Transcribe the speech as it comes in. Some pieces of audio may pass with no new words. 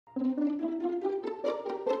等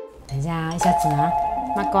一下啊，一下子啊，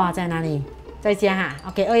马哥在哪里？在家哈。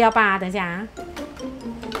OK，218，等一下啊。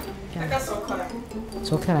那个熟客来。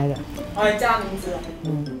熟客来了。哦，你叫他名字。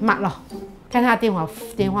马了，看他电话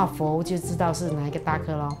符就知道是哪一个大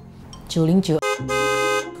客咯。909。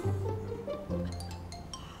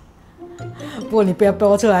不过你不要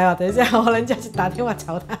播出来哦，等一下人家去打电话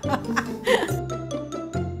吵他。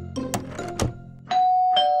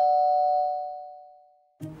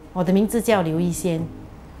我的名字叫刘一仙，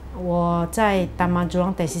我在 Taman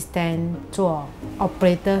Jurong Taxi Stand 做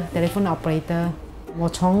telephone operator。我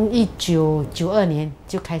从1992年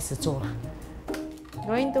就开始做了。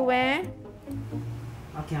Going to where?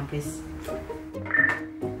 Okay, please.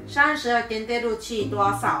 32根电路器多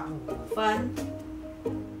少？5分。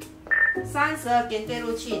32根电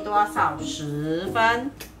路器多少？10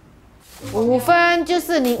分。5分就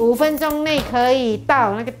是你5分钟内可以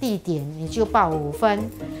到那个地点，你就报5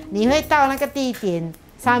分。你会到那个地点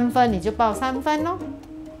3分，你就报3分咯。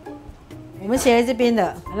我们写在这边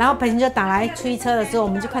的，然后朋友打来催车的时候，我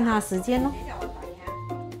们就看他的时间咯。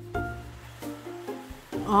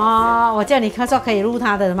哦，我叫你说可以录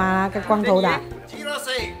他的吗？那个光头的。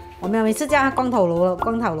我没有，每次叫他光头佬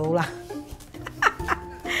了。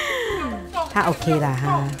他 OK 啦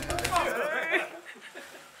哈。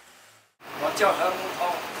我叫何木通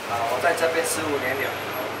我在这边15年了，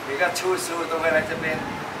每个初15都会来这边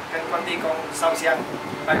跟关帝公烧香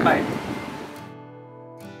拜拜。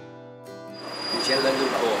以前人就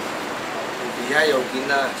多，底下有人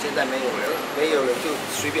呢，现在没有了，没有人就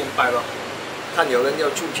随便拜了，看有人要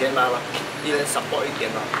出钱拿了，一人support一点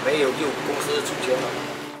了，没有就公司出钱了。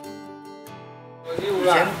以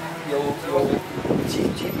前有几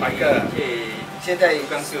百个，现在剩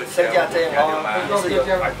下这样是有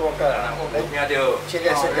100多个，现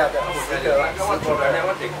在剩下的10个10多个。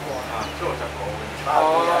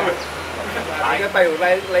每个拜五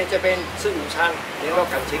来这边吃午餐，联络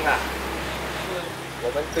感情啊。我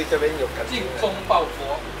们对这边有感情。精忠报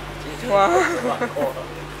国。哇！对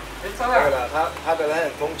了，他的人很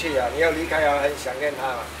风趣啊，你要离开很想念他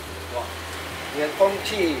嘛。哇，你很风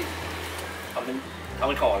趣。他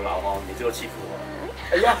们看我老哦，你最后欺负我。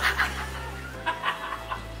哎呀！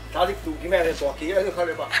他的肚皮咩？你大旗喺度睇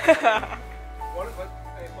你吧。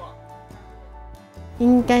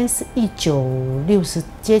应该是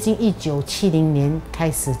接近1970年开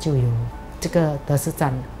始就有这个德式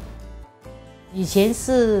站了。以前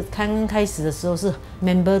是刚开始的时候是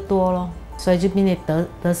member 多咯，所以就变得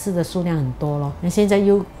德式的数量很多咯。那现在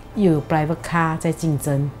又有 private car 在竞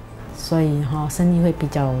争，所以生意会比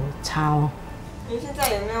较差哦。您现在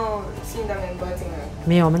有没有新的 member 进来？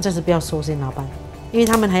没有，我们暂时不要收先老板，因为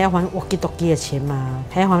他们还要还 walkie-talkie 的钱嘛，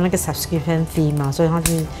还要还那个 subscription fee 嘛，所以他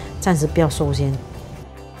就暂时不要收先。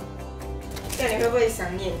那你会不会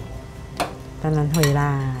想念？当然会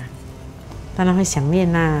啦，当然会想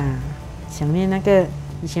念啦，想念那个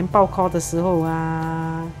以前报 call 的时候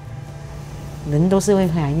啊，人都是会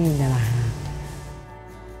怀念的啦。